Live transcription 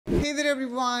Hey there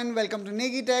everyone, welcome to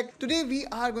Negi Tech. Today we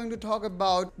are going to talk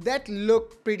about that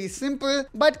look pretty simple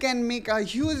but can make a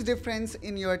huge difference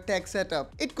in your tech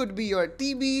setup. It could be your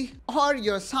TV or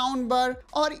your soundbar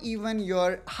or even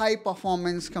your high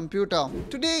performance computer.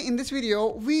 Today in this video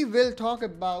we will talk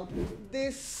about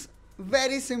this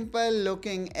very simple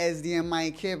looking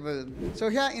HDMI cable. So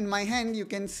here in my hand you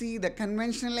can see the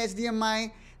conventional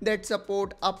HDMI that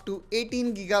support up to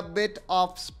 18 gigabit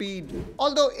of speed.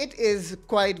 Although it is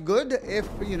quite good if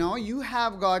you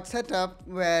have got setup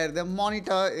where the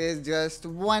monitor is just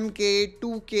 1K,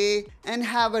 2K and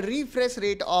have a refresh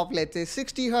rate of let's say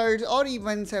 60 Hz or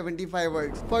even 75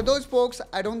 Hz. For those folks,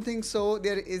 I don't think so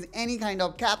there is any kind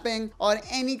of capping or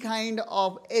any kind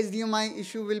of HDMI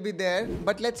issue will be there.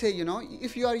 But let's say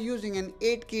if you are using an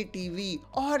 8K TV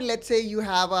or let's say you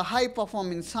have a high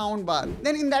performance soundbar,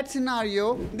 then in that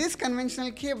scenario this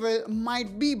conventional cable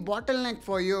might be bottleneck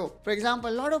for you. For example,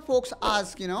 a lot of folks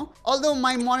ask, although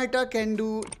my monitor can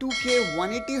do 2K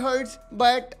 180 Hz,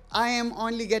 but I am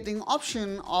only getting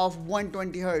option of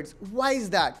 120 Hz. Why is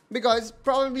that? Because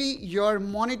probably your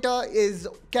monitor is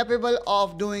capable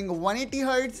of doing 180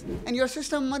 Hz and your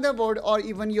system motherboard or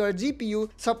even your GPU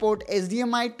support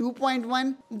HDMI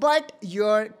 2.1, but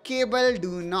your cable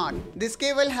do not. This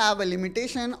cable have a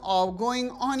limitation of going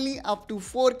only up to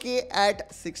 4K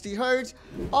at 60 Hz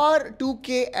or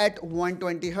 2K at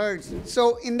 120 Hz.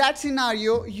 So in that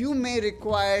scenario, you may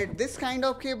require this kind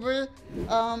of cable.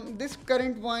 This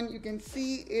current one you can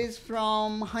see is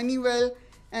from Honeywell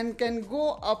and can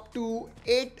go up to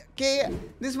 8K.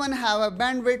 This one have a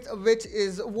bandwidth which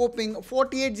is whopping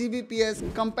 48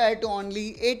 Gbps compared to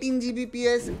only 18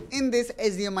 Gbps in this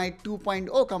HDMI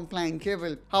 2.0 compliant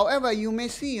cable. However, you may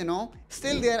see,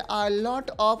 still there are a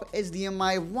lot of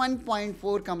HDMI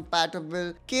 1.4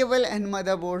 compatible cable and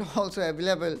motherboard also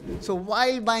available. So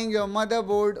while buying your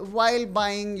motherboard, while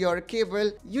buying your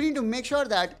cable, you need to make sure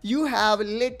that you have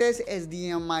latest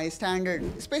HDMI standard,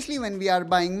 especially when we are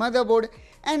buying motherboard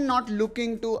and not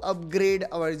looking to upgrade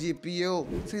our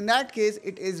GPU. So in that case,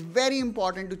 it is very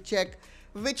important to check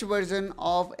which version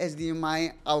of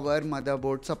HDMI our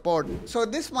motherboard support. So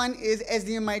this one is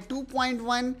HDMI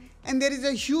 2.1 and there is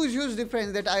a huge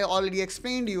difference that I already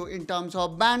explained to you in terms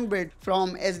of bandwidth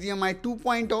from HDMI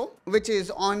 2.0, which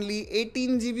is only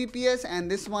 18 Gbps and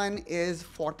this one is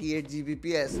 48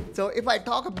 Gbps. So if I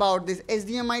talk about this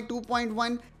HDMI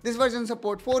 2.1, this version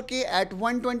support 4K at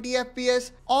 120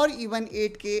 FPS or even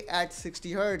 8K at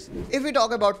 60 Hz. If we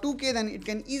talk about 2K, then it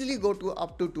can easily go to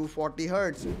up to 240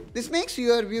 Hz. This makes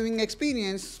your viewing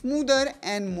experience smoother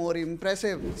and more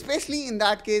impressive, especially in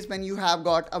that case when you have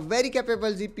got a very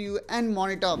capable GPU and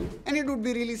monitor. And it would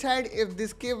be really sad if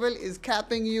this cable is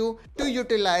capping you to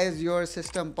utilize your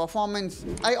system performance.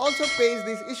 I also faced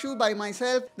this issue by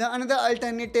myself. The another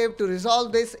alternative to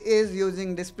resolve this is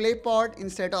using DisplayPort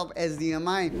instead of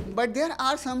HDMI. But there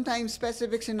are sometimes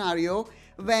specific scenario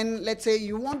when let's say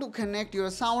you want to connect your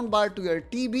soundbar to your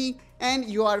TV and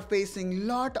you are facing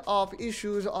lot of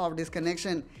issues of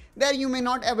disconnection. There you may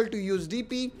not able to use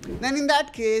DP, then in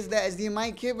that case the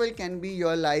HDMI cable can be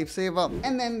your lifesaver.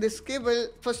 And then this cable,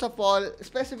 first of all,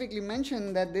 specifically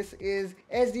mention that this is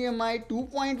HDMI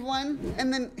 2.1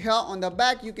 and then here on the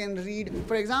back you can read,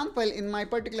 for example in my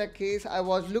particular case I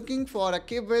was looking for a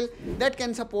cable that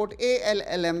can support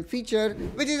ALLM feature,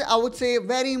 which is I would say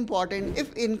very important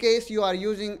if in case you are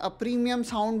using a premium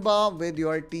soundbar with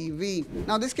your TV.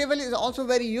 Now this cable is also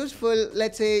very useful.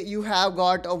 Let's say you have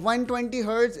got a 120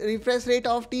 Hz refresh rate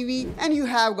of TV and you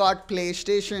have got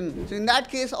PlayStation. So in that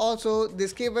case also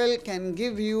this cable can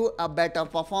give you a better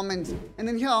performance. And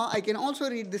then here I can also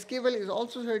read this cable is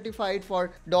also certified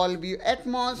for Dolby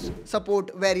Atmos,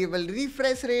 support variable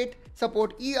refresh rate,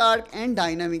 support eARC and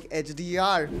Dynamic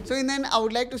HDR. So and then I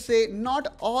would like to say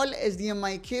not all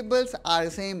HDMI cables are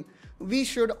the same. We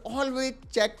should always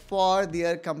check for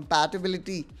their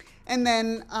compatibility. And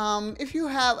then if you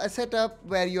have a setup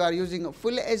where you are using a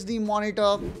full HD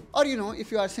monitor or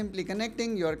if you are simply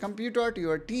connecting your computer to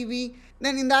your TV,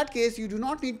 then in that case you do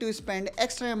not need to spend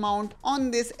extra amount on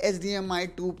this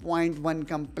HDMI 2.1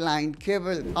 compliant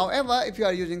cable. However, if you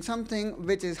are using something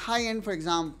which is high end, for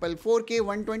example 4K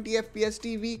 120 FPS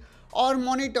TV or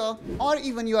monitor, or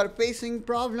even you are facing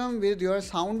problem with your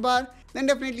soundbar, then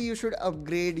definitely you should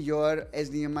upgrade your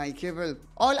HDMI cable.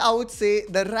 All I would say,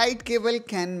 the right cable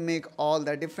can make all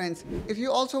the difference. If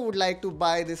you also would like to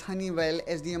buy this Honeywell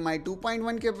HDMI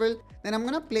 2.1 cable, then I'm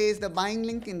gonna place the buying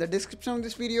link in the description of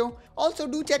this video. Also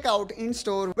do check out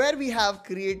in-store where we have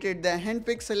created the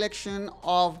handpicked selection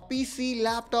of PC,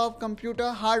 laptop, computer,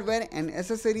 hardware and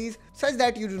accessories such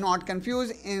that you do not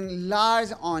confuse in large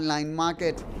online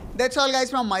market. That's all guys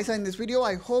from my side in this video.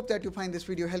 I hope that you find this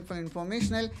video helpful and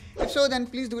informational. If so, then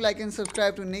please do like and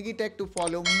subscribe to Negi Tech to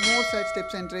follow more such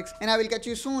tips and tricks. And I will catch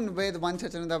you soon with one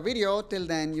such another video. Till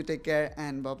then, you take care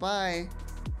and bye-bye.